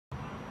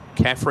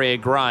Caffrey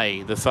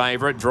Grey, the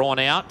favourite, drawn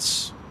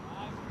out.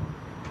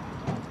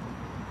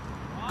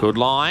 Good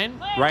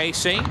line,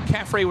 racing.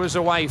 Caffrey was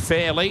away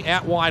fairly.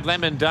 Out wide,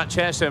 Lemon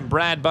Duchess and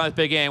Brad both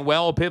began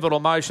well. Pivotal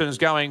Motions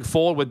going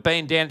forward with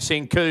Been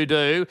Dancing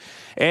Kudu.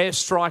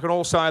 Airstrike and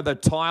also the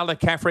Tyler.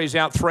 Caffrey's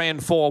out 3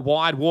 and 4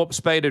 wide. Warp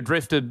Speed had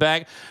drifted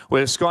back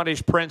with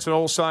Scottish Prince and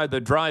also the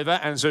Drover.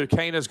 And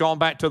Zucchina's gone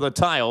back to the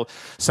tail.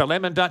 So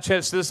Lemon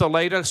Duchess is the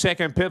leader.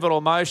 Second,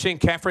 Pivotal Motion.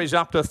 Caffrey's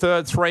up to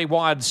third, 3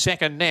 wide.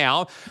 Second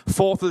now.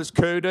 Fourth is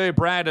Kudu.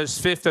 Brad is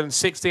fifth and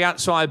sixth. The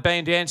outside,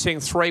 Been Dancing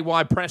 3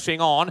 wide,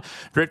 pressing on.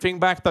 Drifting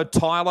back the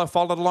Tyler,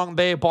 followed along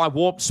there by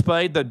Warp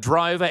Speed. The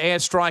Drover,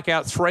 Airstrike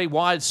out 3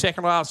 wide.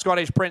 Second last,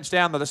 Scottish Prince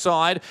down to the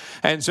side.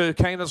 And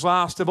Zucchina's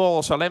last of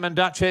all. So Lemon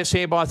Duchess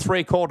here by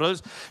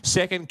 3/4.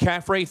 Second,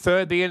 Caffrey.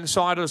 Third, the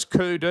insiders,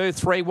 Kudu.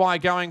 3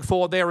 wide going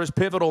forward there is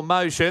Pivotal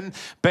Motion.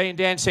 Been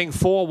Dancing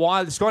 4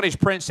 wide. Scottish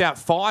Prince out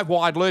 5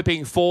 wide,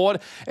 looping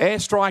forward.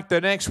 Airstrike the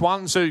next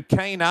one,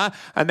 Zucchina.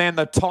 And then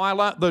the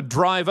Tyler, the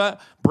Drover.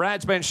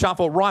 Brad's been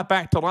shuffled right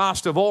back to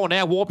last of all.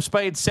 Now Warp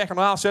Speed second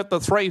last at the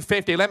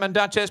 350. Lemon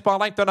Duchess by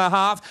length and a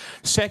half.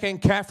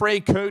 Second, Caffrey.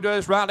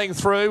 Kudu's running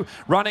through.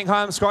 Running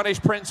home, Scottish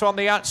Prince on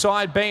the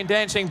outside. Been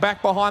Dancing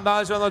back behind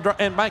those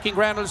and making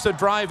ground as the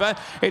Drover.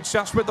 It's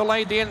just with the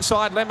lead the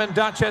inside, Lemon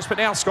Duchess. But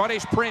now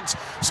Scottish Prince.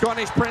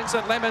 Scottish Prince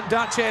and Lemon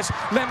Duchess.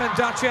 Lemon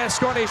Duchess,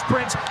 Scottish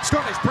Prince.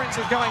 Scottish Prince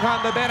is going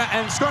home the better.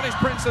 And Scottish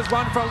Prince has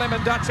won for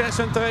Lemon Duchess.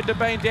 And third to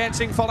Been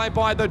Dancing, followed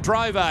by the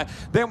Drover.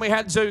 Then we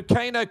had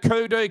Zucchina,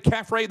 Kudu,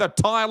 Caffrey, the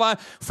Tyler.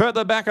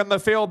 Further back in the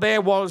field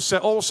there was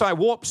also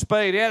Warp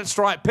Speed,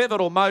 Airstrike,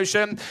 Pivotal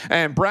Motion,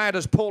 and Brad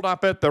has pulled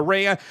up at the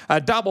rear.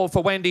 A double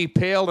for Wendy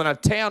Peel and a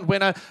town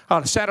winner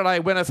on Saturday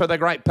winner for the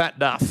great Pat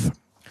Duff.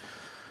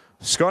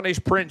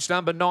 Scottish Prince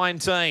number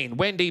 19,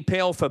 Wendy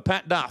Peel for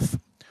Pat Duff.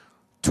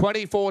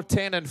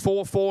 24.10 and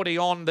 4.40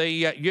 on the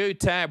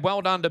U-tab.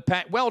 Well done to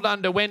Pat. Well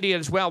done to Wendy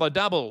as well. A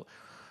double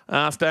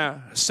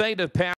after Seed of Power.